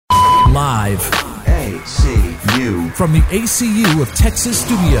Live ACU. from the ACU of Texas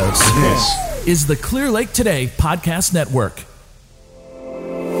Studios. This is the Clear Lake Today Podcast Network.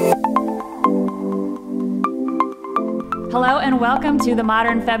 Hello and welcome to the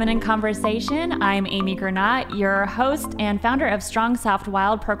Modern Feminine Conversation. I'm Amy Granat, your host and founder of Strong, Soft,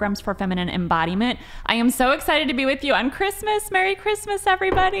 Wild Programs for Feminine Embodiment. I am so excited to be with you on Christmas. Merry Christmas,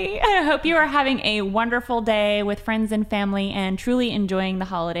 everybody. I hope you are having a wonderful day with friends and family and truly enjoying the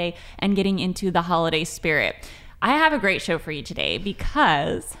holiday and getting into the holiday spirit. I have a great show for you today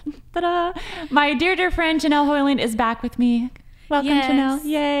because my dear friend Janelle Hoyland is back with me. Welcome, yes. Janelle.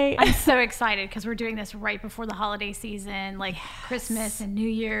 Yay. I'm so excited because we're doing this right before the holiday season, like Christmas and New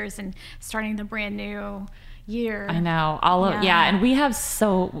Year's and starting the brand new year. I know. And we have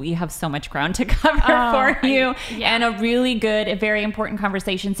so much ground to cover for you and a really good, a very important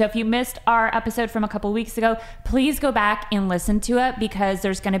conversation. So if you missed our episode from a couple weeks ago, please go back and listen to it because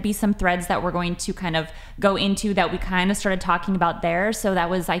there's going to be some threads that we're going to kind of go into that we kind of started talking about there. So that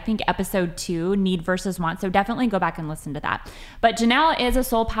was, I think, episode 2, Need versus Want. So definitely go back and listen to that. But Janelle is a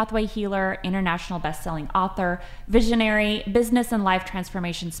soul pathway healer, international best-selling author, visionary, business and life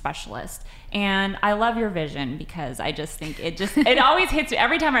transformation specialist. And I love your vision because I just think it always hits me.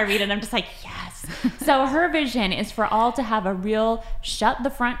 Every time I read it, I'm just like, yes. So her vision is for all to have a real shut the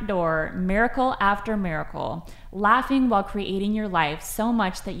front door, miracle after miracle, laughing while creating your life so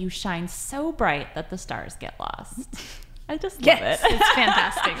much that you shine so bright that the stars get lost. I just love it. It's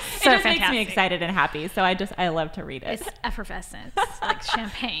fantastic. So it just makes me excited and happy. So I love to read it. It's effervescent. It's like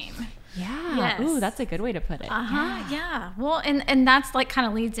champagne. Yeah. Yes. Ooh, that's a good way to put it. Yeah. Well, and that's like kind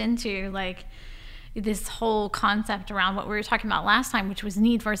of leads into like this whole concept around what we were talking about last time, which was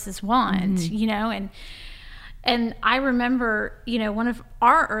need versus want, you know, and I remember, you know, one of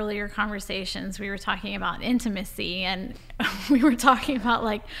our earlier conversations, we were talking about intimacy and we were talking about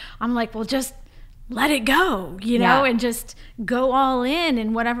like, I'm like, well, just let it go, you know, and just go all in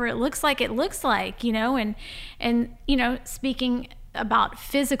and whatever it looks like, you know, and, you know, speaking about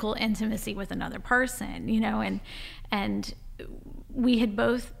physical intimacy with another person, you know, and we had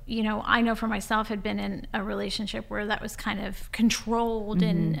both, you know, I know for myself had been in a relationship where that was kind of controlled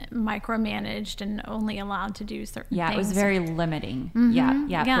and micromanaged and only allowed to do certain things. Yeah, it was very limiting.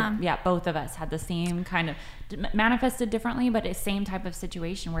 Both of us had the same kind of manifested differently, but the same type of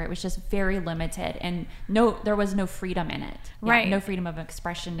situation where it was just very limited and there was no freedom in it. Right. No freedom of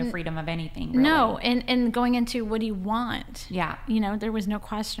expression, no freedom of anything. Really. No. And going into what do you want? Yeah. You know, there was no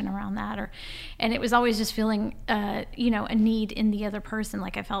question around that and it was always just feeling, you know, a need in the other person.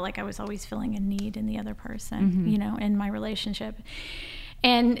 Like I felt like I was always feeling a need in the other person, you know, in my relationship.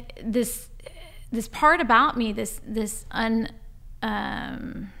 And this part about me, this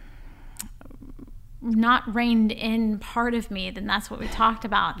not reined in part of me, then that's what we talked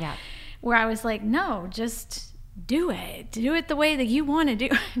about. Yeah. Where I was like, no, just do it the way that you want to do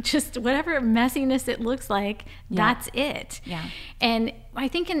it. Just whatever messiness it looks like, that's it. Yeah. And I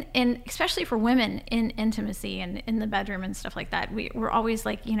think in especially for women in intimacy and in the bedroom and stuff like that, we're always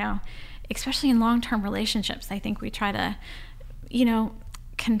like, you know, especially in long-term relationships, I think we try to, you know,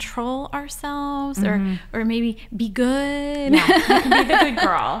 control ourselves or maybe be good. Yeah, you can be the good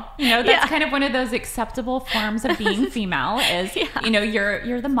girl. You know, that's kind of one of those acceptable forms of being female is, you know,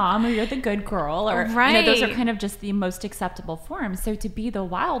 you're the mom or you're the good girl or, you know, those are kind of just the most acceptable forms. So to be the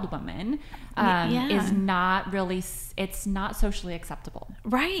wild woman is not really, it's not socially acceptable.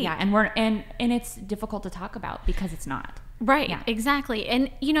 Right. Yeah. And it's difficult to talk about because it's not. Right. Yeah. Exactly. And,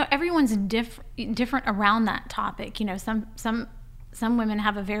 you know, everyone's different around that topic. You know, some women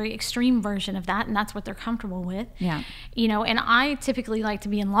have a very extreme version of that, and that's what they're comfortable with. Yeah. You know, and I typically like to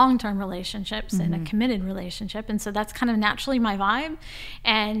be in long-term relationships and a committed relationship, and so that's kind of naturally my vibe.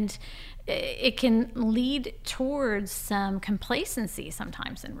 And it can lead towards some complacency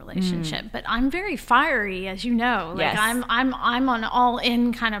sometimes in relationship. But I'm very fiery, as you know. Like I'm an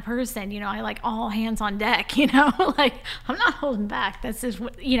all-in kind of person. You know, I like all hands on deck. You know, like I'm not holding back. That's just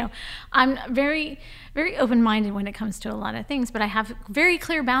what, you know. I'm very, very open-minded when it comes to a lot of things, but I have very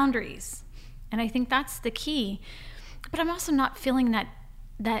clear boundaries, and I think that's the key. But I'm also not feeling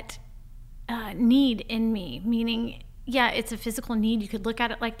that need in me, meaning. Yeah, it's a physical need. You could look at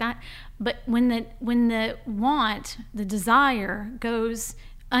it like that. But when the want, the desire goes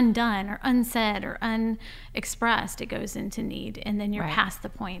undone or unsaid or unexpressed, it goes into need. And then you're past the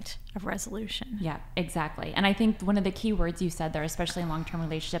point of resolution. Yeah, exactly. And I think one of the key words you said there, especially in long-term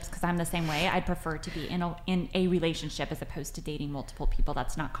relationships, because I'm the same way, I'd prefer to be in a relationship as opposed to dating multiple people.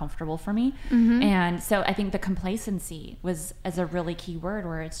 That's not comfortable for me. And so I think the complacency is a really key word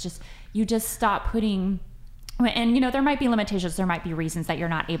where it's just, you just stop putting And, you know, there might be limitations. There might be reasons that you're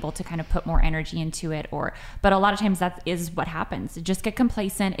not able to kind of put more energy into it, but a lot of times that is what happens. You just get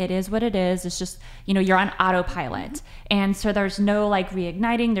complacent. It is what it is. It's just, you know, you're on autopilot. And so there's no like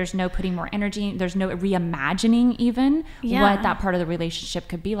reigniting. There's no putting more energy. There's no reimagining even what that part of the relationship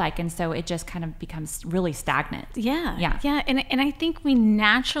could be like. And so it just kind of becomes really stagnant. Yeah. And I think we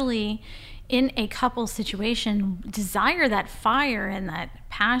naturally, in a couple situation, desire that fire and that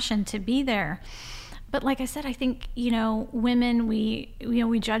passion to be there. But like I said, I think, you know, women, we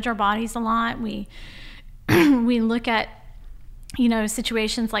judge our bodies a lot. We look at, you know,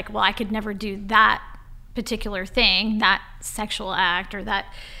 situations like, well, I could never do that particular thing, that sexual act or that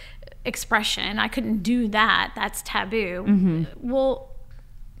expression. I couldn't do that. That's taboo. Mm-hmm. Well,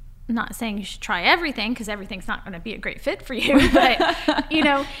 I'm not saying you should try everything, because everything's not going to be a great fit for you. But, you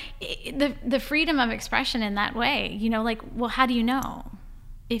know, the freedom of expression in that way, you know, like, well, how do you know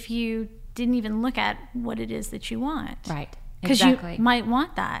if you didn't even look at what it is that you want? Right. Because you might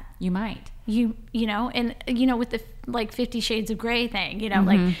want that. You might. You know, and, you know, with the like 50 Shades of Grey thing, you know,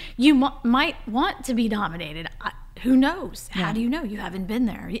 like you might want to be dominated. Who knows? Yeah. How do you know? You haven't been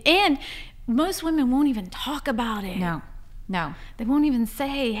there. And most women won't even talk about it. No. They won't even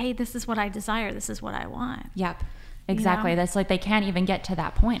say, hey, this is what I desire. This is what I want. Yep. Exactly. You know? That's like, they can't even get to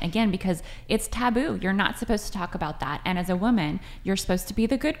that point again, because it's taboo. You're not supposed to talk about that. And as a woman, you're supposed to be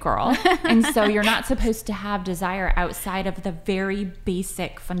the good girl. And so you're not supposed to have desire outside of the very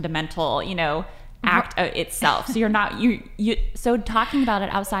basic fundamental, you know, act itself. So you're not, so talking about it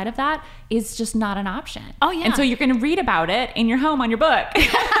outside of that is just not an option. Oh yeah. And so you're going to read about it in your home on your book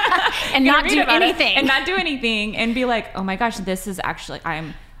and not do anything and be like, oh my gosh, this is actually,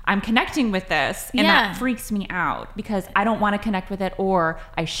 I'm connecting with this, and that freaks me out, because I don't want to connect with it, or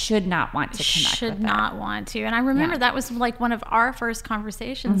I should not want to connect with it. Should not want to. And I remember that was like one of our first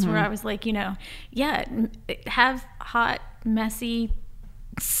conversations where I was like, you know, have hot, messy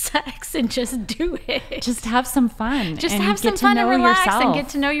sex and just do it. Just have some fun. Just have some fun and relax and get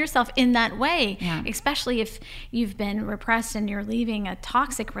to know yourself in that way. Yeah. Especially if you've been repressed and you're leaving a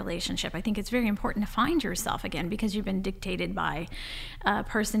toxic relationship. I think it's very important to find yourself again, because you've been dictated by a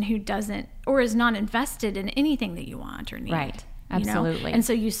person who doesn't or is not invested in anything that you want or need. Right. Absolutely. You know? And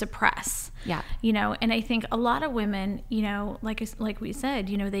so you suppress. Yeah. You know, and I think a lot of women, you know, like we said,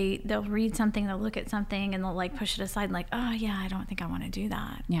 you know, they'll read something, they'll look at something, and they'll like push it aside and like, oh yeah, I don't think I want to do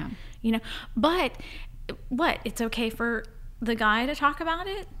that. Yeah. You know, but it's okay for the guy to talk about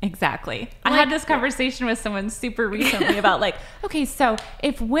it? Exactly. I had this conversation with someone super recently about like, okay, so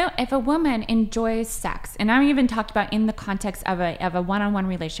if a woman enjoys sex, and I'm even talked about in the context of a one-on-one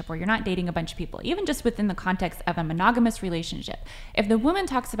relationship where you're not dating a bunch of people, even just within the context of a monogamous relationship, if the woman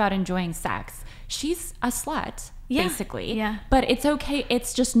talks about enjoying sex, she's a slut. Basically. Yeah. But it's okay.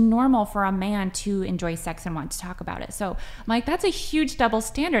 It's just normal for a man to enjoy sex and want to talk about it. So, like, that's a huge double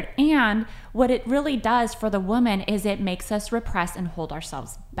standard. And what it really does for the woman is it makes us repress and hold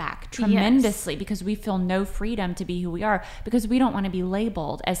ourselves back tremendously, because we feel no freedom to be who we are, because we don't want to be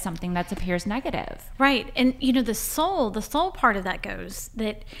labeled as something that appears negative. Right. And, you know, the soul part of that goes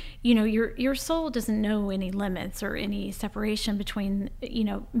that, you know, your soul doesn't know any limits or any separation between, you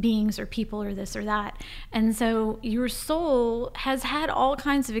know, beings or people or this or that. And so your soul has had all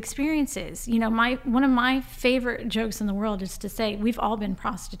kinds of experiences. You know, one of my favorite jokes in the world is to say we've all been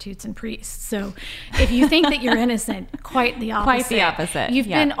prostitutes and priests. So if you think that you're innocent, quite the opposite. Quite the opposite. You've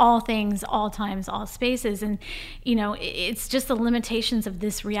been all things, all times, all spaces. And, you know, it's just the limitations of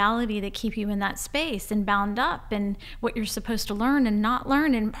this reality that keep you in that space and bound up, and what you're supposed to learn and not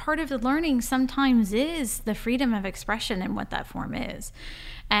learn. And part of the learning sometimes is the freedom of expression and what that form is.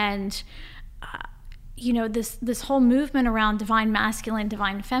 And you know, this whole movement around divine masculine,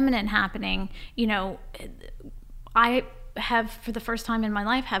 divine feminine happening, you know, I have, for the first time in my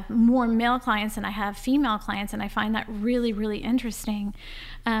life, have more male clients than I have female clients. And I find that really, really interesting,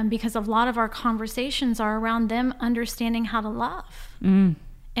 because a lot of our conversations are around them understanding how to love and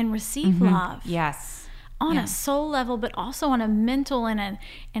receive love. Yes. On a soul level, but also on a mental and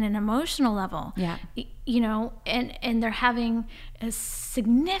an emotional level. Yeah. You know, and they're having a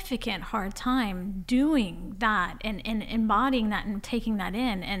significant hard time doing that and embodying that and taking that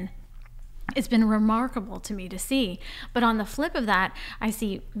in. And it's been remarkable to me to see. But on the flip of that, I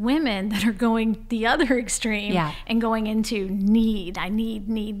see women that are going the other extreme and going into need. I need,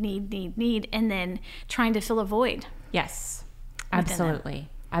 and then trying to fill a void. Yes, absolutely.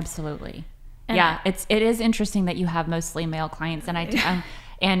 Absolutely. Yeah, it is interesting that you have mostly male clients, and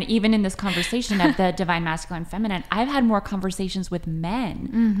And even in this conversation of the divine masculine feminine, I've had more conversations with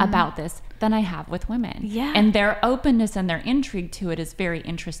men about this than I have with women. Yeah. And their openness and their intrigue to it is very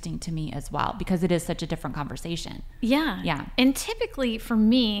interesting to me as well, because it is such a different conversation. Yeah. Yeah. And typically for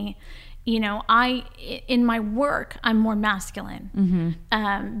me, you know, in my work, I'm more masculine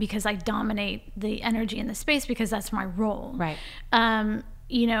because I dominate the energy in the space because that's my role. Right.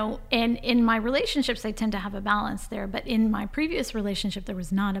 You know, and in my relationships, I tend to have a balance there. But in my previous relationship, there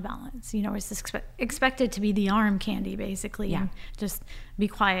was not a balance. You know, I was expected to be the arm candy, basically, and just be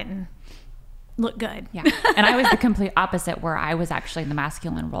quiet and look good. Yeah. And I was the complete opposite, where I was actually in the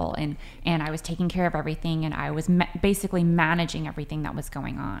masculine role, and I was taking care of everything, and I was basically managing everything that was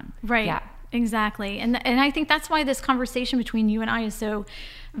going on. Right. Yeah. Exactly. And I think that's why this conversation between you and I is so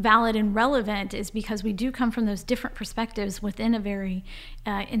valid and relevant, is because we do come from those different perspectives within a very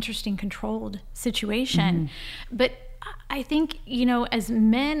interesting, controlled situation. But I think, you know, as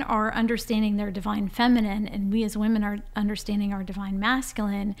men are understanding their divine feminine and we as women are understanding our divine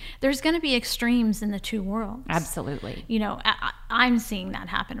masculine, there's going to be extremes in the two worlds. Absolutely. You know, I'm seeing that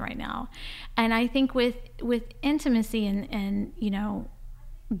happen right now. And I think with intimacy and, you know,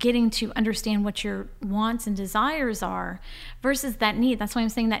 getting to understand what your wants and desires are versus that need. That's why I'm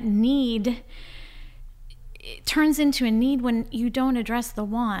saying that need, it turns into a need when you don't address the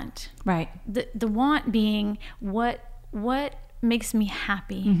want. Right. The want being what makes me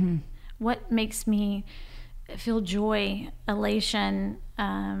happy, what makes me feel joy, elation,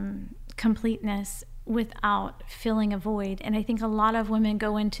 completeness, without filling a void. And I think a lot of women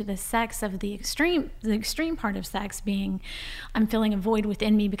go into the sex of the extreme part of sex being, I'm filling a void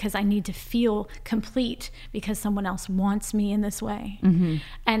within me because I need to feel complete because someone else wants me in this way.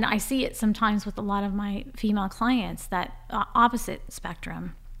 And I see it sometimes with a lot of my female clients, that opposite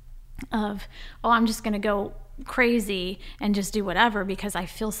spectrum of, oh, I'm just going to go crazy and just do whatever because I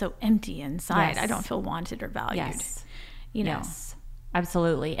feel so empty inside. I don't feel wanted or valued. You know?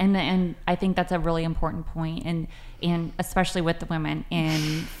 Absolutely. And I think that's a really important point, and especially with the women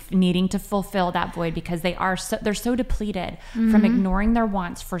in needing to fulfill that void, because they're so depleted from ignoring their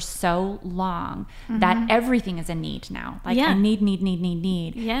wants for so long that everything is a need now. Like a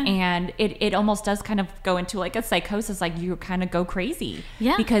need. Yeah. And it almost does kind of go into like a psychosis, like you kind of go crazy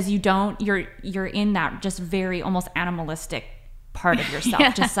because you're in that just very almost animalistic part of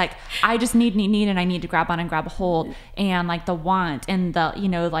yourself. Just like, I just need and I need to grab on and grab a hold, and like the want and the, you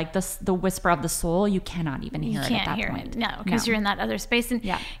know, like the whisper of the soul, you cannot even hear it at that point. No, because you're in that other space. And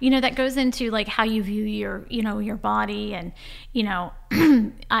you know, that goes into like how you view your, you know, your body. And you know,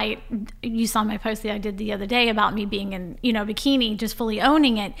 you saw my post that I did the other day about me being in, you know, bikini, just fully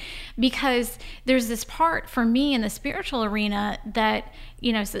owning it, because there's this part for me in the spiritual arena that,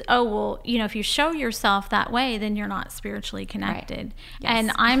 you know, so, oh, well, you know, if you show yourself that way, then you're not spiritually connected. Right. Yes.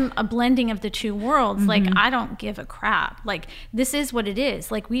 And I'm a blending of the two worlds. Like, I don't give a crap. Like, this is what it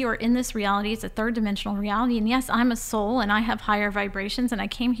is. Like, we are in this reality. It's a third dimensional reality. And yes, I'm a soul and I have higher vibrations, and I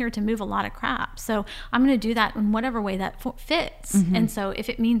came here to move a lot of crap. So I'm going to do that in whatever way that fits. And so if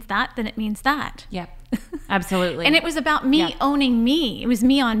it means that, then it means that. Yep. Absolutely. And it was about me owning me. It was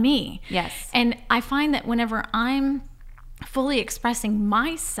me on me. Yes. And I find that whenever I'm fully expressing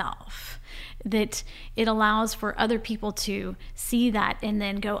myself, that it allows for other people to see that and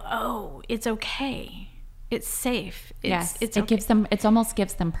then go, oh, it's okay. It's safe. It okay. It almost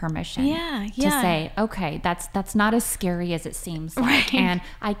gives them permission to say, okay, that's not as scary as it seems like. Right. And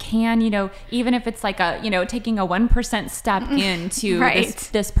I can, you know, even if it's like taking a 1% step into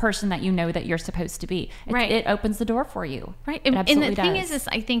this person that you know that you're supposed to be, it opens the door for you. Right. And the thing is,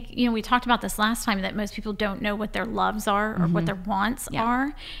 I think, you know, we talked about this last time, that most people don't know what their loves are or what their wants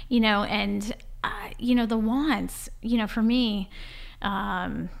are, you know, and, you know, the wants, you know, for me,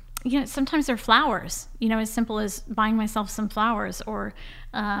 you know, sometimes they're flowers, you know, as simple as buying myself some flowers, or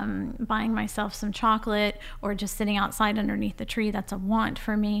buying myself some chocolate, or just sitting outside underneath the tree. That's a want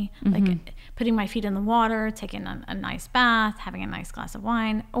for me. Like putting my feet in the water, taking a nice bath, having a nice glass of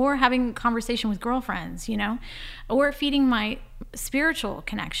wine, or having a conversation with girlfriends, you know, or feeding my spiritual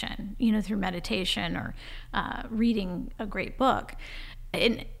connection, you know, through meditation or reading a great book.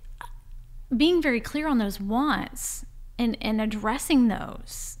 And being very clear on those wants and addressing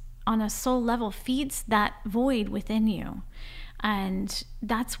those on a soul level feeds that void within you. And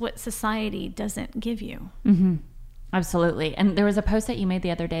that's what society doesn't give you. Absolutely. And there was a post that you made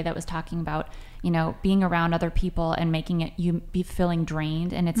the other day that was talking about, being around other people and making it you be feeling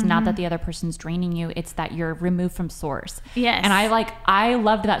drained. And it's not that the other person's draining you, it's that you're removed from source. Yes. And I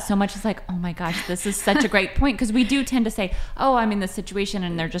loved that so much. It's like, oh my gosh, this is such a great point, because we do tend to say, oh, I'm in this situation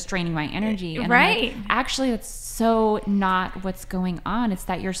and they're just draining my energy. And right. Actually, it's so not what's going on. It's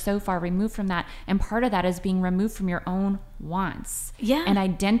that you're so far removed from that. And part of that is being removed from your own wants and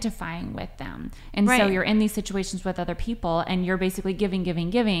identifying with them. And so you're in these situations with other people and you're basically giving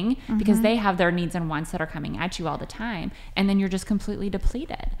because they have their needs and wants that are coming at you all the time. And then you're just completely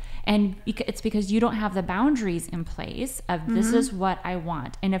depleted. And it's because you don't have the boundaries in place of this is what I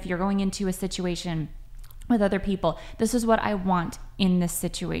want. And if you're going into a situation with other people, this is what I want in this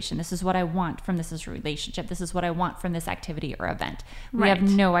situation. This is what I want from this relationship. This is what I want from this activity or event. We have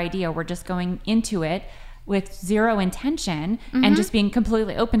no idea. We're just going into it with zero intention and just being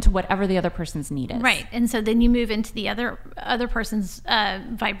completely open to whatever the other person's need is. Right. And so then you move into the other person's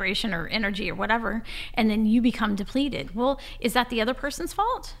vibration or energy or whatever, and then you become depleted. Well, is that the other person's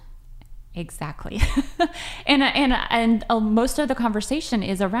fault? Exactly. and most of the conversation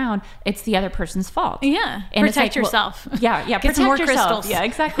is around it's the other person's fault. Yeah. And protect yourself. Yeah. Get Protect some more yourself. crystals. Yeah,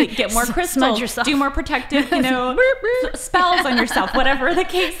 exactly. Get more crystals. Smudge yourself. Do more protective, spells on yourself, whatever the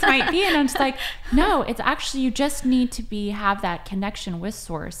case might be. And I'm just like, no, it's actually, you just need to have that connection with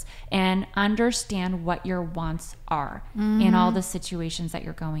source and understand what your wants are in all the situations that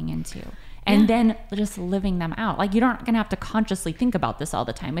you're going into. And then just living them out. Like, you're not going to have to consciously think about this all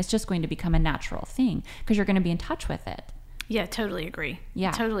the time. It's just going to become a natural thing because you're going to be in touch with it. Yeah, totally agree.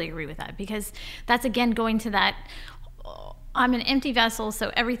 Yeah. Totally agree with that, because that's, again, going to that, I'm an empty vessel,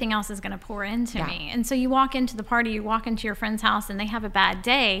 so everything else is going to pour into me. And so you walk into the party, you walk into your friend's house and they have a bad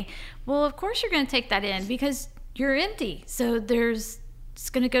day. Well, of course you're going to take that in because you're empty. So it's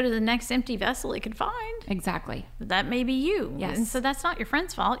going to go to the next empty vessel it can find. Exactly. That may be you. Yes. And so that's not your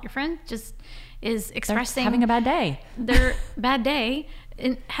friend's fault. Your friend just is expressing They're having a bad day. Their bad day.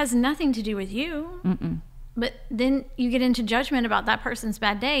 It has nothing to do with you. But then you get into judgment about that person's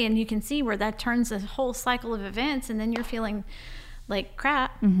bad day, and you can see where that turns a whole cycle of events, and then you're feeling like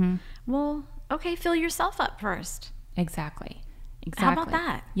crap. Well, okay, fill yourself up first. Exactly. How about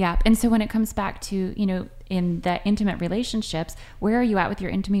that? Yeah. And so when it comes back to, in the intimate relationships, where are you at with your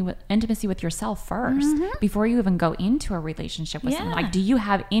intimacy with yourself first before you even go into a relationship with someone? Like, do you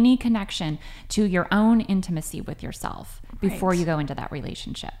have any connection to your own intimacy with yourself before you go into that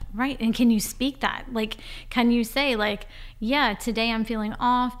relationship? Right. And can you speak that? Like, can you say, like, yeah, today I'm feeling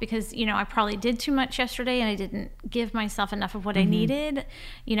off because, I probably did too much yesterday and I didn't give myself enough of what I needed,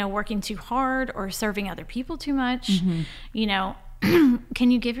 working too hard or serving other people too much,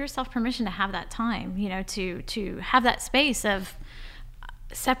 can you give yourself permission to have that time, to have that space of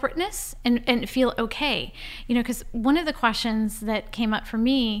separateness and feel okay? Because one of the questions that came up for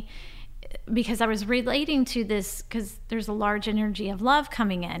me, because I was relating to this, because there's a large energy of love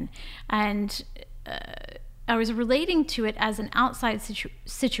coming in, and I was relating to it as an outside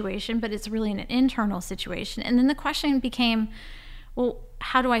situation, but it's really an internal situation. And then the question became, well,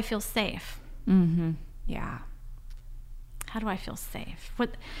 how do I feel safe? Yeah. How do I feel safe?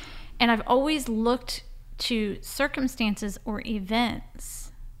 And I've always looked to circumstances or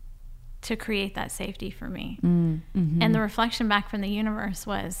events to create that safety for me. And the reflection back from the universe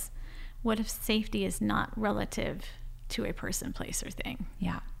was, what if safety is not relative to a person, place, or thing?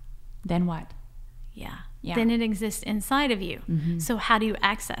 Yeah. Then what? Yeah. Then it exists inside of you. So how do you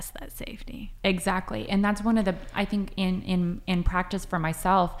access that safety? Exactly. And that's one of the, I think in practice for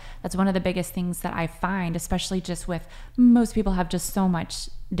myself, that's one of the biggest things that I find, especially just with most people have just so many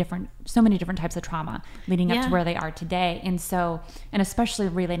different types of trauma leading up to where they are today. And especially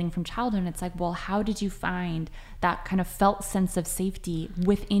relating from childhood, it's like, well, how did you find that kind of felt sense of safety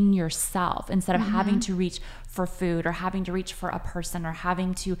within yourself instead of having to reach for food or having to reach for a person or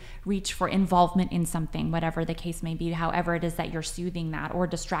having to reach for involvement in something, whatever the case may be, however it is that you're soothing that or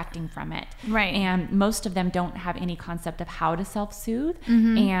distracting from it. Right. And most of them don't have any concept of how to self-soothe.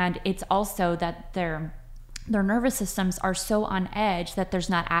 And it's also that their nervous systems are so on edge that there's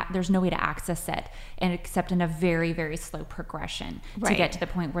no way to access it, and except in a very, very slow progression to get to the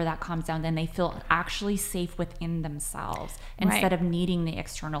point where that calms down. Then they feel actually safe within themselves instead of needing the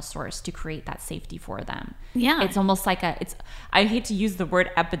external source to create that safety for them. Yeah. It's almost like I hate to use the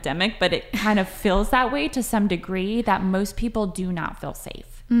word epidemic, but it kind of feels that way to some degree, that most people do not feel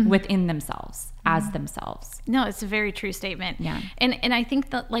safe within themselves. as themselves. No, it's a very true statement. Yeah. And I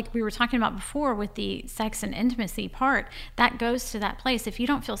think that, like we were talking about before with the sex and intimacy part, that goes to that place. If you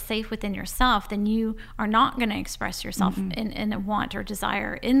don't feel safe within yourself, then you are not going to express yourself in a want or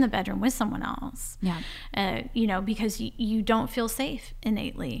desire in the bedroom with someone else. Yeah. You know, because you don't feel safe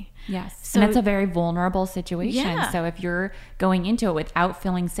innately. Yes. So and it's a very vulnerable situation. Yeah. So if you're going into it without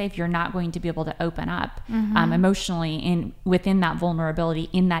feeling safe, you're not going to be able to open up emotionally within that vulnerability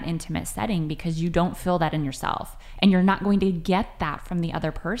in that intimate setting, because you don't feel that in yourself, and you're not going to get that from the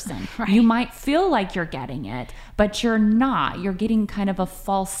other person. Right. You might feel like you're getting it, but you're not. You're getting kind of a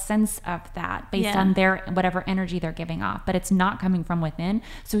false sense of that based on their whatever energy they're giving off, but it's not coming from within.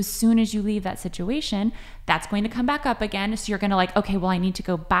 So as soon as you leave that situation, that's going to come back up again. So you're going to like, okay, well, I need to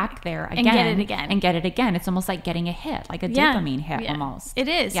go back there again and get it again. It's almost like getting a hit, like a dopamine hit almost. It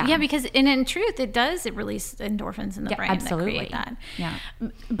is. Yeah, because in truth, it release endorphins in the brain absolutely. that create that. Yeah.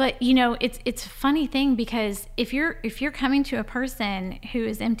 But you know, it's a funny thing, because if you're coming to a person who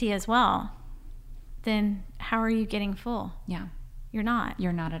is empty as well, then how are you getting full? Yeah. You're not.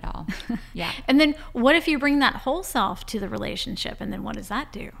 You're not at all. Yeah. And then what if you bring that whole self to the relationship, and then what does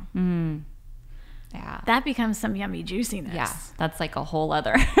that do? Yeah. That becomes some yummy juiciness. Yeah. That's like a whole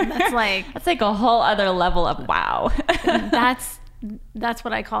other That's like a whole other level of wow. that's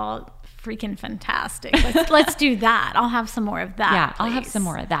what I call freaking fantastic. Let's do that. I'll have some more of that. Yeah, please. I'll have some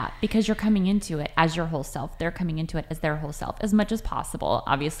more of that, because you're coming into it as your whole self. They're coming into it as their whole self as much as possible.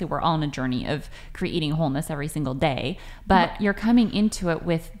 Obviously, we're all on a journey of creating wholeness every single day, but you're coming into it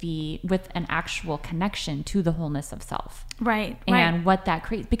with an actual connection to the wholeness of self. Right. And what that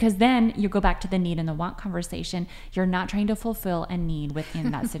creates, because then you go back to the need and the want conversation. You're not trying to fulfill a need within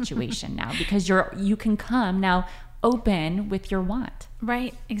that situation now, because you can come now open with your want.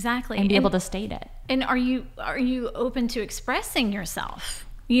 Right, exactly. And be able to state it. And are you open to expressing yourself,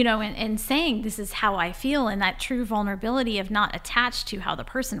 you know, and saying, this is how I feel, and that true vulnerability of not attached to how the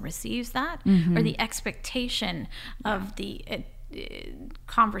person receives that or the expectation of the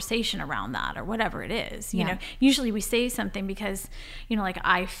conversation around that, or whatever it is. You know, usually we say something because, you know, like,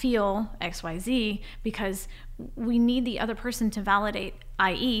 I feel XYZ, because we need the other person to validate,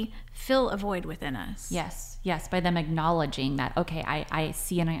 i.e. fill a void within us. Yes, by them acknowledging that, okay, I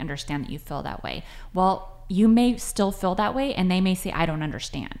see and I understand that you feel that way. Well, you may still feel that way, and they may say, I don't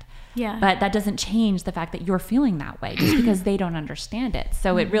understand. Yeah. But that doesn't change the fact that you're feeling that way just because they don't understand it.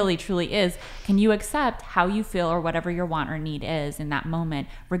 So it really truly is, can you accept how you feel or whatever your want or need is in that moment,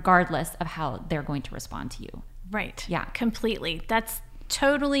 regardless of how they're going to respond to you? Right. Yeah. Completely. That's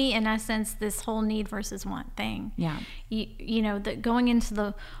totally, in essence, this whole need versus want thing. Yeah. You know, that going into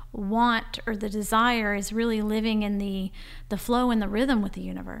the want or the desire is really living in the flow and the rhythm with the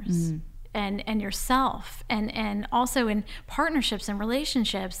universe. And yourself, and also in partnerships and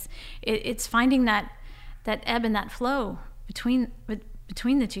relationships, it's finding that ebb and that flow between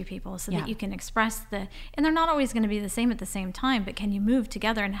the two people, so that you can express and they're not always going to be the same at the same time, but can you move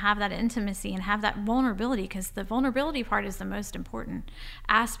together and have that intimacy and have that vulnerability? Because the vulnerability part is the most important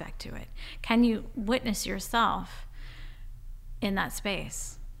aspect to it. Can you witness yourself in that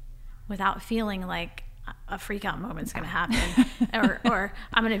space without feeling like a freak out moment's going to happen or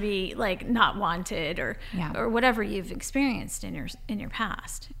I'm going to be like not wanted or whatever you've experienced in your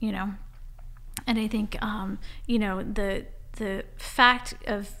past, you know? And I think, you know, the fact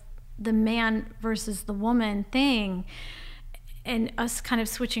of the man versus the woman thing, and us kind of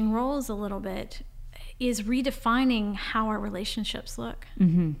switching roles a little bit, is redefining how our relationships look.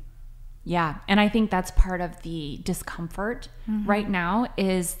 Yeah. And I think that's part of the discomfort right now,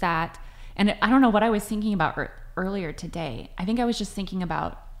 is that, and I don't know what I was thinking about earlier today. I think I was just thinking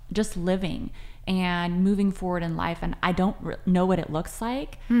about just living and moving forward in life, and I don't know what it looks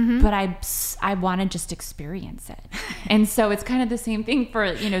like, but I want to just experience it. And so it's kind of the same thing for,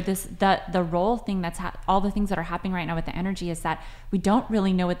 you know, the role thing that's all the things that are happening right now with the energy, is that we don't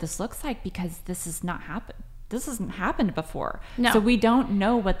really know what this looks like, because this hasn't happened before. No. So we don't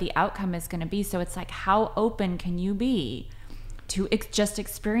know what the outcome is going to be. So it's like, how open can you be to just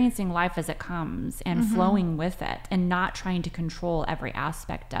experiencing life as it comes and flowing with it, and not trying to control every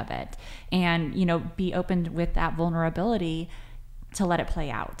aspect of it, and, you know, be open with that vulnerability to let it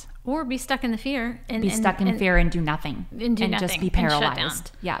play out, or be stuck in the fear and fear and do nothing and just be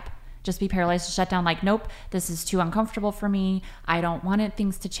paralyzed. Yep. Just be paralyzed and shut down, like, nope, this is too uncomfortable for me. I don't want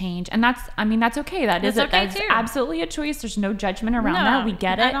things to change. And that's okay. That's absolutely a choice. There's no judgment around that. We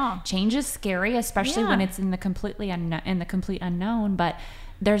get it. Change is scary, especially when it's in the complete unknown. But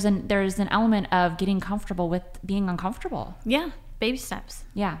there's an element of getting comfortable with being uncomfortable. Yeah. baby steps.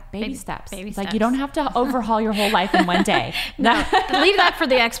 Yeah, baby steps. Baby It's steps. like you don't have to overhaul your whole life in one day. No, leave that for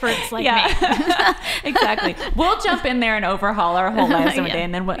the experts like me. Exactly. We'll jump in there and overhaul our whole lives in one Yeah.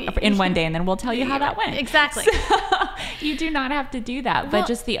 day, and then we'll tell you how that went. Exactly. So, you do not have to do that, but Well,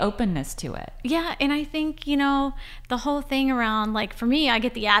 just the openness to it. Yeah, and I think, the whole thing around, like, for me, I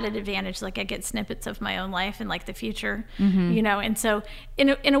get the added advantage, like I get snippets of my own life and like the future, and so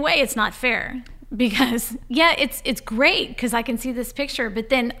in a way it's not fair. Because it's great because I can see this picture, but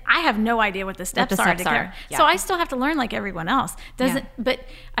then I have no idea what the steps are to get. Yeah. So I still have to learn like everyone else. But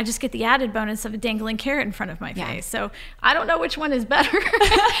I just get the added bonus of a dangling carrot in front of my face. So I don't know which one is better.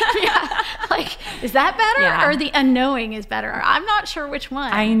 Like, is that better or the unknowing is better? I'm not sure which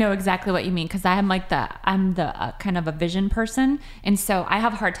one. I know exactly what you mean because I'm the kind of a vision person, and so I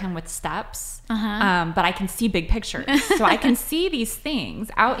have a hard time with steps. But I can see big pictures, so I can see these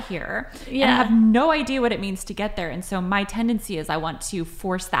things out here, and I have no idea what it means to get there. And so my tendency is I want to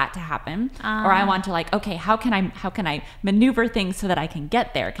force that to happen, or I want to like, okay, how can I maneuver things so that I can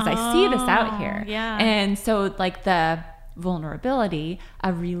get there because I see this out here. And so like the vulnerability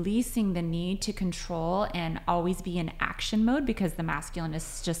of releasing the need to control and always be in action mode, because the masculine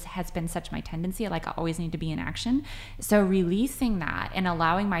has been such my tendency, like I always need to be in action. So releasing that and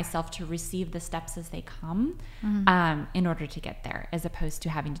allowing myself to receive the steps as they come, in order to get there, as opposed to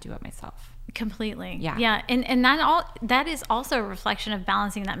having to do it myself. Completely. Yeah. And that is also a reflection of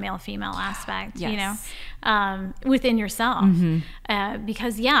balancing that male female aspect, within yourself.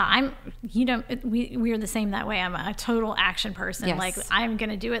 Because we are the same that way. I'm a total action person. Yes. Like, I'm going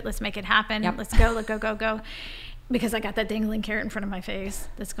to do it. Let's make it happen. Yep. Let's go. Because I got that dangling carrot in front of my face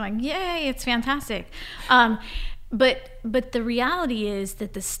that's going, yay, it's fantastic. But the reality is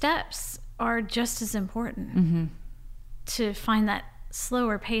that the steps are just as important to find that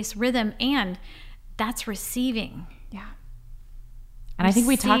slower pace rhythm, and that's receiving. And I think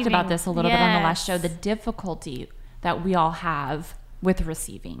we talked about this a little bit on the last show, the difficulty that we all have with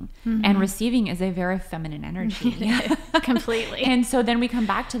receiving. And receiving is a very feminine energy. Completely. And so then we come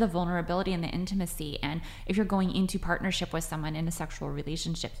back to the vulnerability and the intimacy. And if you're going into partnership with someone in a sexual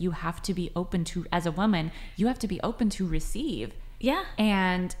relationship, you have to be open to, as a woman, you have to be open to receive. Yeah.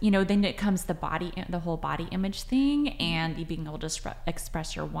 And, then it comes the whole body image thing, and you being able to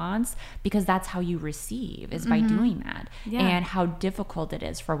express your wants, because that's how you receive, is by doing that. And how difficult it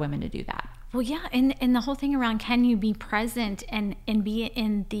is for women to do that. Well, yeah. And the whole thing around, can you be present and be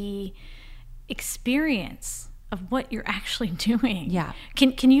in the experience of what you're actually doing? Yeah.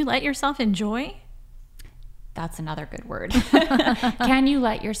 Can you let yourself enjoy? That's another good word. Can you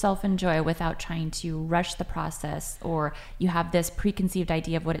let yourself enjoy without trying to rush the process, or you have this preconceived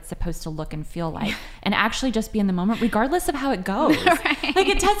idea of what it's supposed to look and feel like, and actually just be in the moment regardless of how it goes. Right. Like,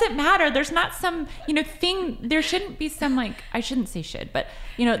 it doesn't matter. There's not some, thing, there shouldn't be some, like, I shouldn't say should, but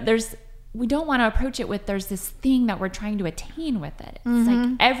we don't want to approach it with there's this thing that we're trying to attain with it. It's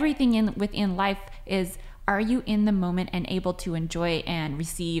like everything within life is, are you in the moment and able to enjoy and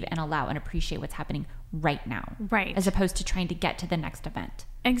receive and allow and appreciate what's happening right now? Right. As opposed to trying to get to the next event.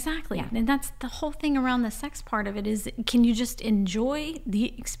 Exactly. Yeah. And that's the whole thing around the sex part of it, is, can you just enjoy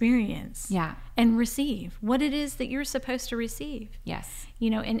the experience? Yeah. And receive what it is that you're supposed to receive. Yes.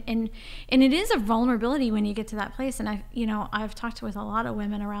 And it is a vulnerability when you get to that place. And I've talked with a lot of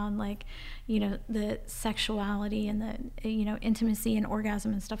women around, like, the sexuality and the, intimacy and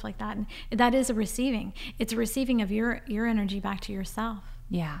orgasm and stuff like that. And that is a receiving. It's a receiving of your energy back to yourself.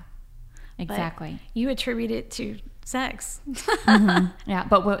 Yeah. Exactly. But you attribute it to sex. Yeah,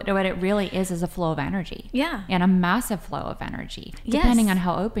 but what it really is a flow of energy. Yeah. And a massive flow of energy, depending on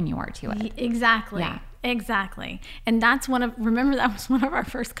how open you are to it. Exactly. Yeah. Exactly. And that's remember that was one of our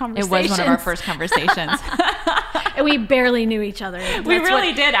first conversations. It was one of our first conversations. And we barely knew each other. We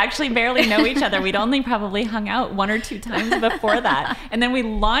really did actually barely know each other. We'd only probably hung out 1 or 2 times before that. And then we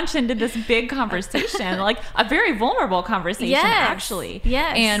launched into this big conversation, like a very vulnerable conversation, actually.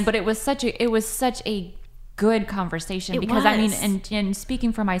 Yes. But it was such a good conversation, because I mean, and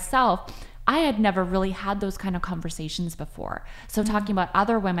speaking for myself, I had never really had those kind of conversations before. So talking about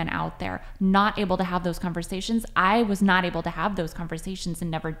other women out there not able to have those conversations, I was not able to have those conversations and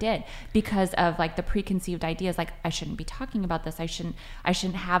never did, because of like the preconceived ideas, like I shouldn't be talking about this. I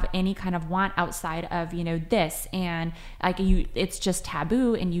shouldn't have any kind of want outside of, this, and like it's just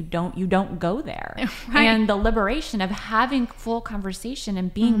taboo, and you don't go there. Right. And the liberation of having full conversation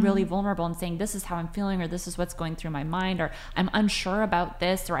and being really vulnerable and saying, this is how I'm feeling, or this is what's going through my mind, or I'm unsure about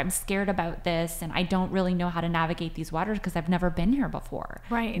this, or I'm scared about this, and I don't really know how to navigate these waters because I've never been here before.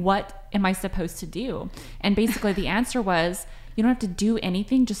 Right. What am I supposed to do? And basically the answer was, you don't have to do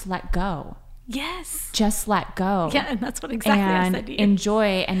anything, just let go. Yes. Just let go. Yeah, and that's what exactly I said to you.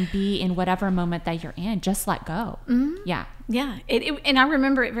 Enjoy and be in whatever moment that you're in. Just let go. Mm-hmm. Yeah. Yeah. And I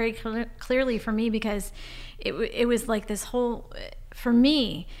remember it very clearly for me, because it was like this whole, for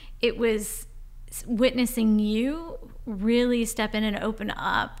me, it was witnessing you really step in and open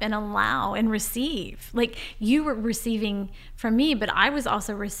up and allow and receive. Like, you were receiving from me, but I was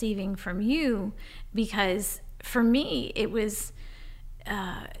also receiving from you, because for me it was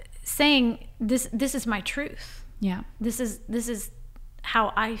saying this is my truth. Yeah. This is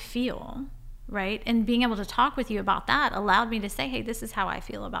how I feel, right? And being able to talk with you about that allowed me to say, hey, this is how I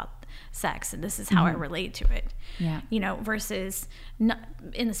feel about sex, and this is how I relate to it. Yeah. You know, versus not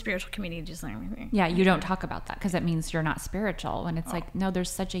in the spiritual community, just like, yeah, you don't talk about that because it means you're not spiritual. And it's like, no, there's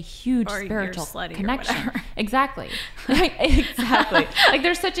such a huge spiritual connection. Exactly. Exactly. Like,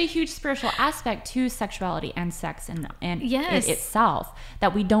 there's such a huge spiritual aspect to sexuality and sex and yes. it itself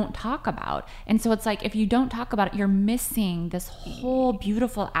that we don't talk about. And so it's like, if you don't talk about it, you're missing this whole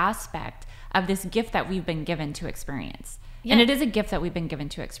beautiful aspect of this gift that we've been given to experience. Yeah. And it is a gift that we've been given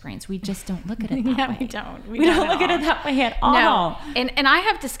to experience. We just don't look at it that way. We don't. We don't look at it that way at all. No. And I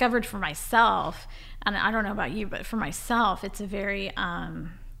have discovered for myself, and I don't know about you, but for myself, it's a very,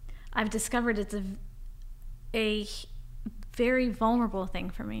 I've discovered it's a very vulnerable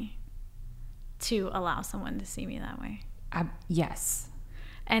thing for me to allow someone to see me that way. Yes.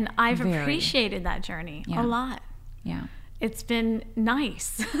 And I've appreciated that journey a lot. Yeah. It's been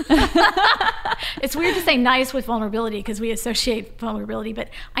nice. It's weird to say nice with vulnerability because we associate vulnerability, but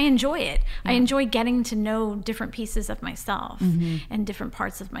I enjoy it. Yeah. I enjoy getting to know different pieces of myself and different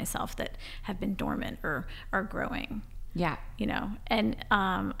parts of myself that have been dormant or are growing. Yeah. You know, and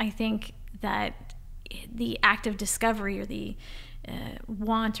I think that the act of discovery or the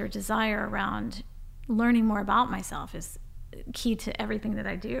want or desire around learning more about myself is key to everything that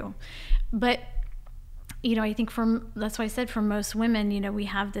I do. But you know, I think that's why I said for most women, you know, we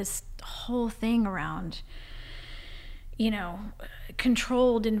have this whole thing around, you know,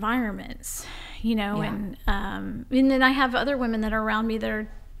 controlled environments, you know, and then I have other women that are around me that are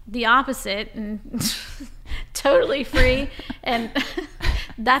the opposite and totally free, and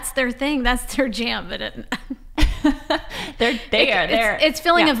that's their thing, that's their jam. But it's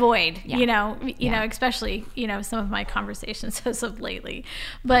filling a void, you know, especially, you know, some of my conversations as of lately,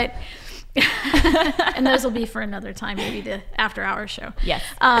 but. And those will be for another time, maybe the after hour show. Yes.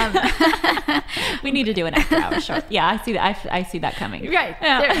 We need to do an after hour show. Yeah, I see that. I see that coming. Right.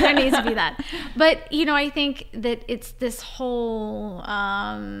 Yeah. There needs to be that. But, you know, I think that it's this whole,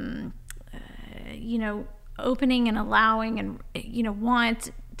 you know, opening and allowing and, you know,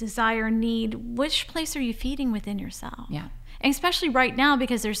 want, desire, need. Which place are you feeding within yourself? Yeah. And especially right now,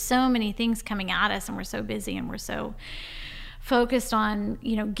 because there's so many things coming at us and we're so busy and we're so focused on,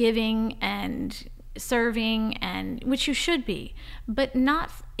 you know, giving and serving, and which you should be, but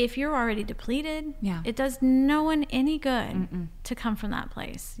not if you're already depleted. Yeah. It does no one any good to come from that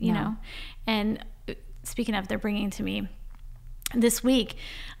place, you know. And speaking of, they're bringing to me this week,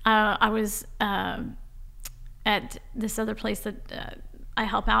 I was at this other place that I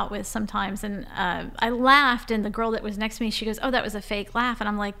help out with sometimes, and I laughed, and the girl that was next to me, she goes, "Oh, that was a fake laugh," and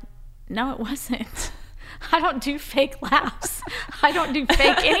I'm like, "No, it wasn't." I don't do fake laughs. I don't do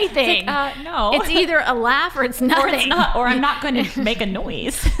fake anything. No. It's either a laugh or it's nothing. Or it's not, or I'm not going to make a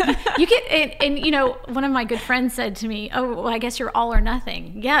noise. You get, and you know, one of my good friends said to me, "Oh, well, I guess you're all or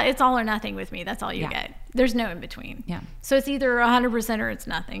nothing." Yeah, it's all or nothing with me. That's all you get. There's no in between. Yeah. So it's either 100% or it's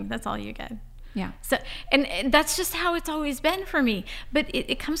nothing. That's all you get. Yeah. So, and that's just how it's always been for me. But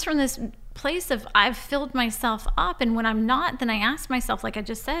it comes from this place of I've filled myself up, and when I'm not, then I ask myself, like I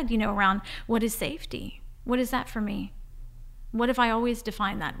just said, you know, around what is safety? What is that for me? What have I always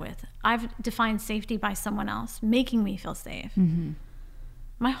defined that with? I've defined safety by someone else making me feel safe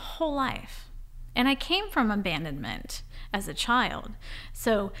my whole life. And I came from abandonment as a child.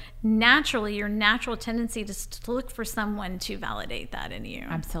 So naturally, your natural tendency is to look for someone to validate that in you.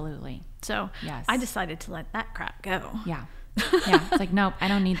 Absolutely. So yes. I decided to let that crap go. Yeah. Yeah. It's like, nope, I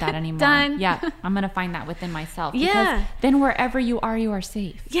don't need that anymore. Done. Yeah. I'm going to find that within myself. Because then wherever you are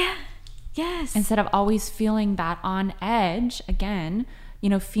safe. Yeah. Yes. Instead of always feeling that on edge, again, you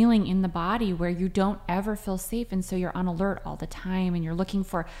know, feeling in the body where you don't ever feel safe. And so you're on alert all the time and you're looking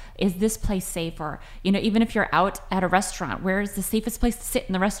for, is this place safe? Or, you know, even if you're out at a restaurant, where is the safest place to sit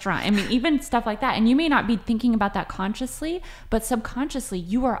in the restaurant? I mean, even stuff like that. And you may not be thinking about that consciously, but subconsciously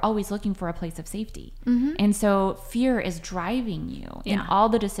you are always looking for a place of safety. And so fear is driving you in all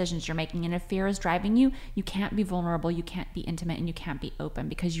the decisions you're making. And if fear is driving you, you can't be vulnerable, you can't be intimate, and you can't be open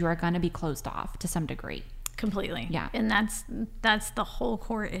because you are going to be closed off to some degree. Completely. Yeah. And that's the whole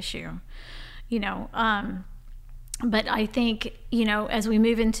core issue, you know, but I think, you know, as we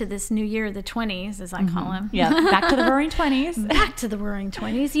move into this new year, the 20s, as I call them. Yeah, back to the roaring 20s. Back to the roaring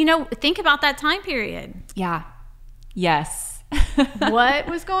 20s. You know, think about that time period. Yeah. Yes. What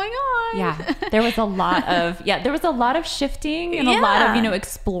was going on? Yeah, there was a lot of shifting and a lot of, you know,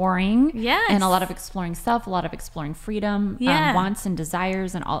 exploring. Yes. And a lot of exploring self, a lot of exploring freedom, wants and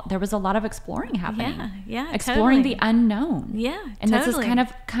desires, and all. There was a lot of exploring happening. Yeah, exploring totally. the unknown. Yeah, and totally. this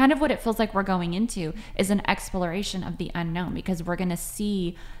is kind of what it feels like we're going into, is an exploration of the unknown, because we're going to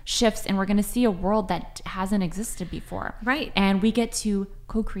see shifts and we're going to see a world that hasn't existed before. Right. And we get to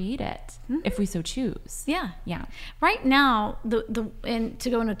co-create it if we so choose. Yeah. Yeah. Right now, and to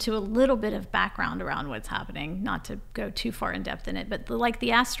go into a little bit of background around what's happening, not to go too far in depth in it, but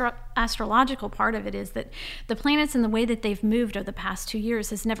the astrological part of it is that the planets and the way that they've moved over the past 2 years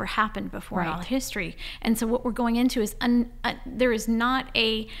has never happened before in all history. And so what we're going into is there is not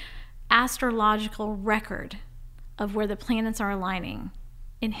a astrological record of where the planets are aligning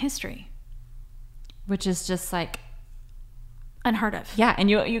in history, which is just like unheard of. Yeah, and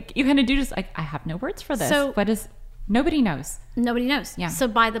you kind of do just like, I have no words for this. So what is, nobody knows. Nobody knows. Yeah. So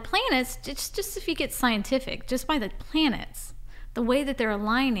by the planets, just if you get scientific, just by the planets, the way that they're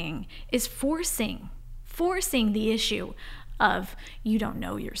aligning is forcing the issue of you don't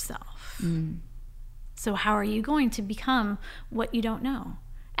know yourself. So how are you going to become what you don't know?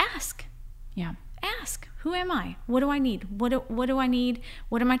 Ask. Yeah. Ask. Who am I? What do I need? What do I need?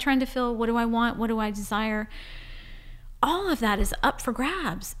 What am I trying to fill? What do I want? What do I desire? All of that is up for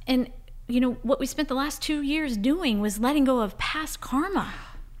grabs. And, you know, what we spent the last 2 years doing was letting go of past karma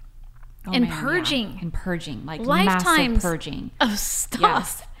purging. Yeah. And purging, like lifetimes massive purging of stuff.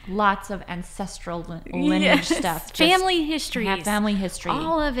 Yes. Lots of ancestral lineage stuff. Family histories. Yeah, family history.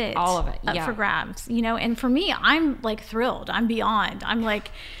 All of it. Up for grabs. You know, and for me, I'm like thrilled. I'm beyond. I'm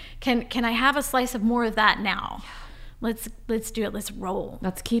like, can I have a slice of more of that now? Let's do it. Let's roll.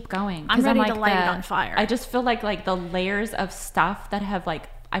 Let's keep going. I'm ready to light it on fire. I just feel like the layers of stuff that have like,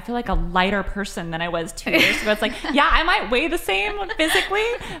 I feel like a lighter person than I was 2 years ago. It's like, yeah, I might weigh the same physically,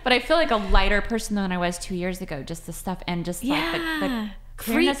 but I feel like a lighter person than I was 2 years ago. Just the stuff and just like the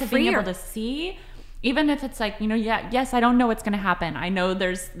clearness of being able to see, even if it's like, you know, yes, I don't know what's going to happen. I know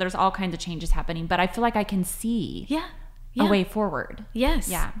there's all kinds of changes happening, but I feel like I can see. A way forward. Yes.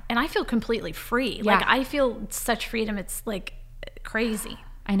 Yeah. And I feel completely free. Like I feel such freedom. It's like crazy.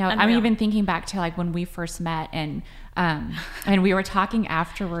 I know. Unreal. I'm even thinking back to like when we first met and we were talking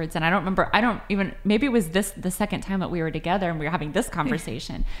afterwards, and maybe it was the second time that we were together and we were having this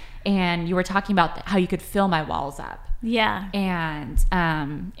conversation and you were talking about how you could fill my walls up. Yeah. And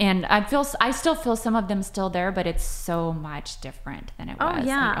I still feel some of them still there, but it's so much different than it was. Oh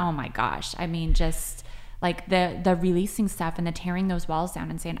yeah. Like, oh my gosh. I mean, just like the releasing stuff and the tearing those walls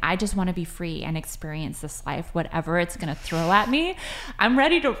down and saying, I just want to be free and experience this life, whatever it's going to throw at me. I'm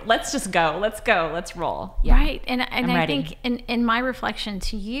ready to, let's just go. Let's roll. Yeah. Right. And I think in my reflection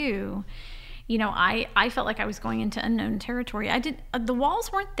to you, you know, I felt like I was going into unknown territory. The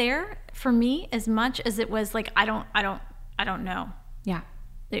walls weren't there for me as much as it was like, I don't know. Yeah.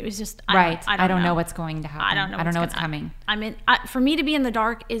 It was just, I don't know what's going to happen. I don't know what's coming. For me to be in the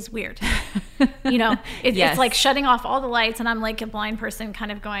dark is weird. You know, it's like shutting off all the lights and I'm like a blind person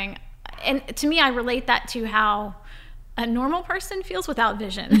kind of going, and to me, I relate that to how a normal person feels without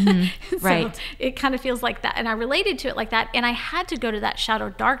vision. Mm-hmm. So right. It kind of feels like that. And I related to it like that. And I had to go to that shadow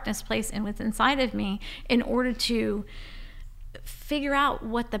darkness place and what's inside of me in order to figure out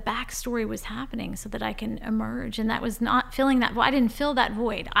what the backstory was happening so that I can emerge. And that was not filling that void. I didn't fill that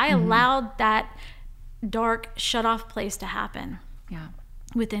void. I allowed that dark shut off place to happen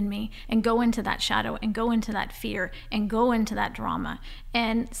within me and go into that shadow and go into that fear and go into that drama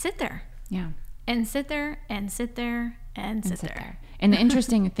and sit there. Yeah. And sit there and sit there and sit there. And the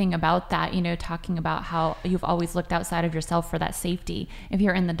interesting thing about that, you know, talking about how you've always looked outside of yourself for that safety. If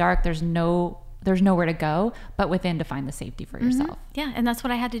you're in the dark, there's nowhere to go but within to find the safety for yourself. Yeah, and that's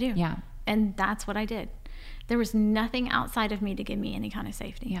what I had to do. Yeah. And that's what I did. There was nothing outside of me to give me any kind of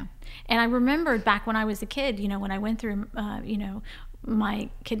safety. Yeah. And I remembered back when I was a kid, you know, when I went through, you know, my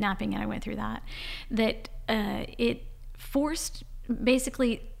kidnapping and I went through that it forced,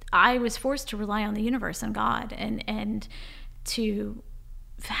 basically, I was forced to rely on the universe and God and to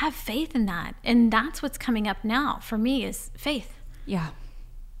have faith in that. And that's what's coming up now for me is faith. Yeah.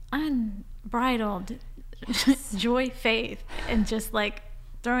 Unbridled joy, faith, and just like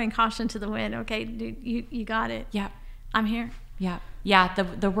throwing caution to the wind. Okay, dude, you got it. Yeah. I'm here. Yeah. Yeah.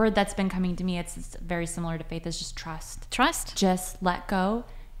 The word that's been coming to me, it's very similar to faith, is just trust. Trust. Just let go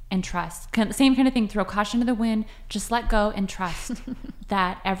and trust. Same kind of thing. Throw caution to the wind. Just let go and trust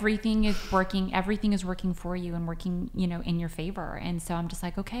that everything is working. Everything is working for you and working, in your favor. And so I'm just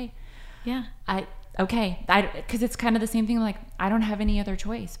like, okay. Yeah. Because it's kind of the same thing. Like, I don't have any other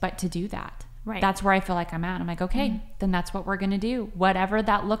choice but to do that. Right. That's where I feel like I'm at. I'm like, okay, then that's what we're going to do. Whatever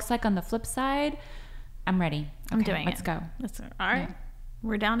that looks like on the flip side, I'm ready. Okay, I'm doing let's it. go. All right. Yeah.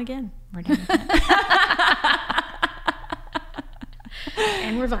 We're down again.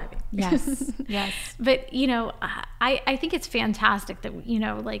 And we're vibing. Yes. Yes. But, I think it's fantastic that,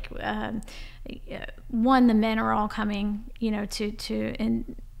 one, the men are all coming, to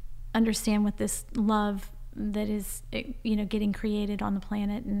understand what this love that is, getting created on the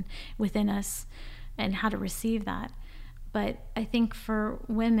planet and within us and how to receive that. But I think for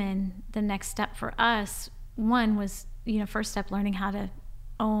women, the next step for us, one was, first step, learning how to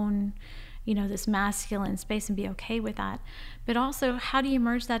own, this masculine space and be okay with that. But also, how do you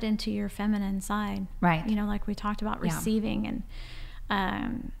merge that into your feminine side? Right. Like we talked about receiving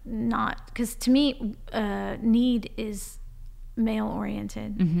and not, because to me, need is male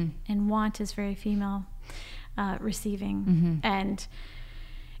oriented and want is very female receiving. And,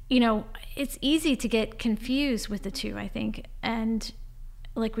 it's easy to get confused with the two, I think. And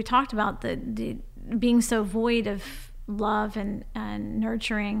like we talked about, the being so void of love and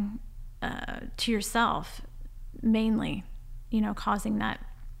nurturing to yourself, mainly, causing that.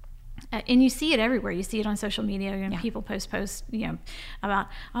 And you see it everywhere. You see it on social media. People post, about,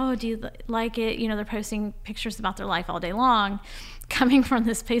 oh, do you like it? They're posting pictures about their life all day long, coming from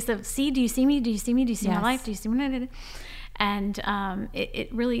this place of, do you see me? Do you see me? Do you see my life? Do you see me? And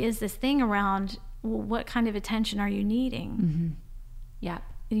it really is this thing around, well, what kind of attention are you needing? Yeah.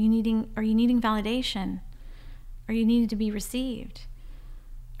 Are you needing validation? Are you needing to be received?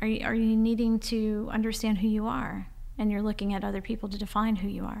 Are you needing to understand who you are? And you're looking at other people to define who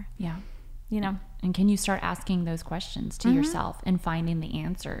you are. Yeah. And can you start asking those questions to yourself and finding the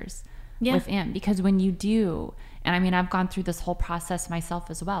answers within? Because when you do, and I mean, I've gone through this whole process myself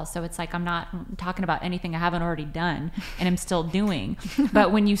as well. So it's like, I'm not talking about anything I haven't already done and I'm still doing.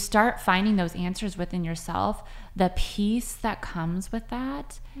 But when you start finding those answers within yourself, the peace that comes with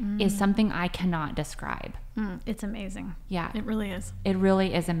that is something I cannot describe. It's amazing. Yeah. It really is. It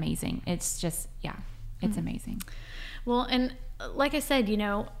really is amazing. It's just, it's amazing. Well, and like I said,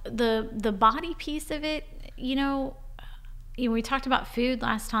 the body piece of it, we talked about food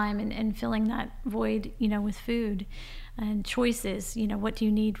last time and filling that void, with food and choices, what do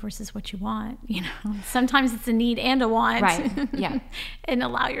you need versus what you want, sometimes it's a need and a want. Right. Yeah. And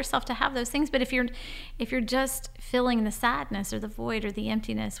allow yourself to have those things. But if you're just filling the sadness or the void or the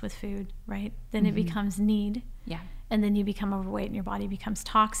emptiness with food, right, then it becomes need. Yeah. And then you become overweight and your body becomes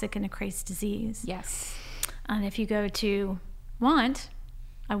toxic and it creates disease. Yes. And if you go to want,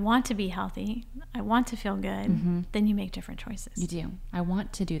 I want to be healthy, I want to feel good, then you make different choices. You do. I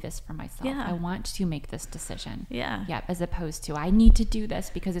want to do this for myself. Yeah. I want to make this decision. Yeah. Yeah. As opposed to, I need to do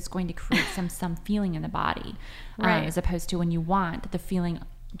this because it's going to create some feeling in the body. Right. As opposed to when you want, the feeling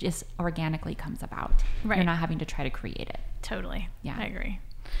just organically comes about. Right. You're not having to try to create it. Totally. Yeah. I agree.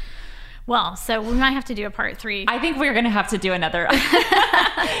 Well, so we might have to do a part 3. I think we're going to have to do another.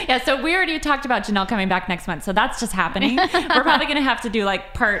 Yeah, so we already talked about Janelle coming back next month, so that's just happening. We're probably going to have to do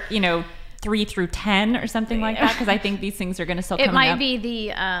like part, 3 through 10 or something like that, because I think these things are going to still come up. It might be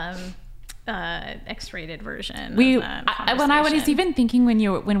the X-rated version. When I was even thinking when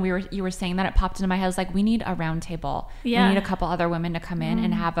you were saying that, it popped into my head. I was like, we need a round table. Yeah. We need a couple other women to come in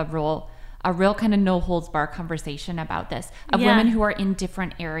and have a real kind of no holds bar conversation about this, of women who are in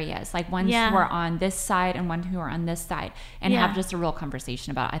different areas, like ones who are on this side and one who are on this side, and have just a real conversation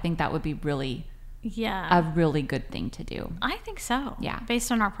about it. I think that would be really a really good thing to do. I think so. Yeah.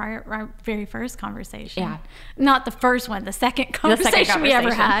 Based on our very first conversation. Yeah. Not the first one, the second conversation we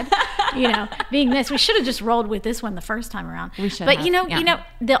ever had. Being this, we should have just rolled with this one the first time around. We should But have.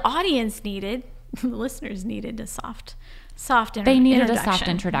 the audience needed, the listeners needed a soft they needed a soft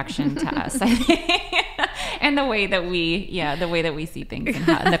introduction to us, I think. And the way that we see things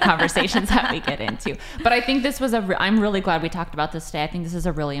and the conversations that we get into. But I think this was I'm really glad we talked about this today. I think this is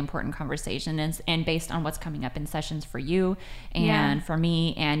a really important conversation, and based on what's coming up in sessions for you and for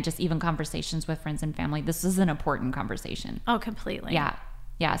me, and just even conversations with friends and family, this is an important conversation. Oh, completely.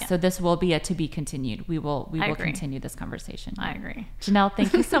 Yeah, so this will be a to be continued. We will continue this conversation. I agree. Janelle,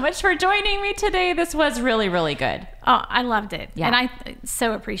 thank you so much for joining me today. This was really, really good. Oh, I loved it. Yeah. And I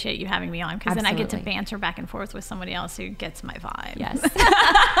so appreciate you having me on, because then I get to banter back and forth with somebody else who gets my vibe. Yes.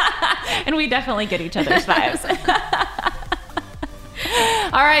 And we definitely get each other's vibes.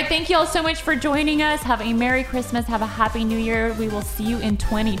 All right. Thank you all so much for joining us. Have a Merry Christmas. Have a Happy New Year. We will see you in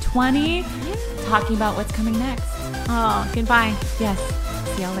 2020 talking about what's coming next. Oh, goodbye. Yes.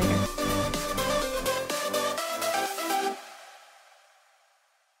 See y'all later.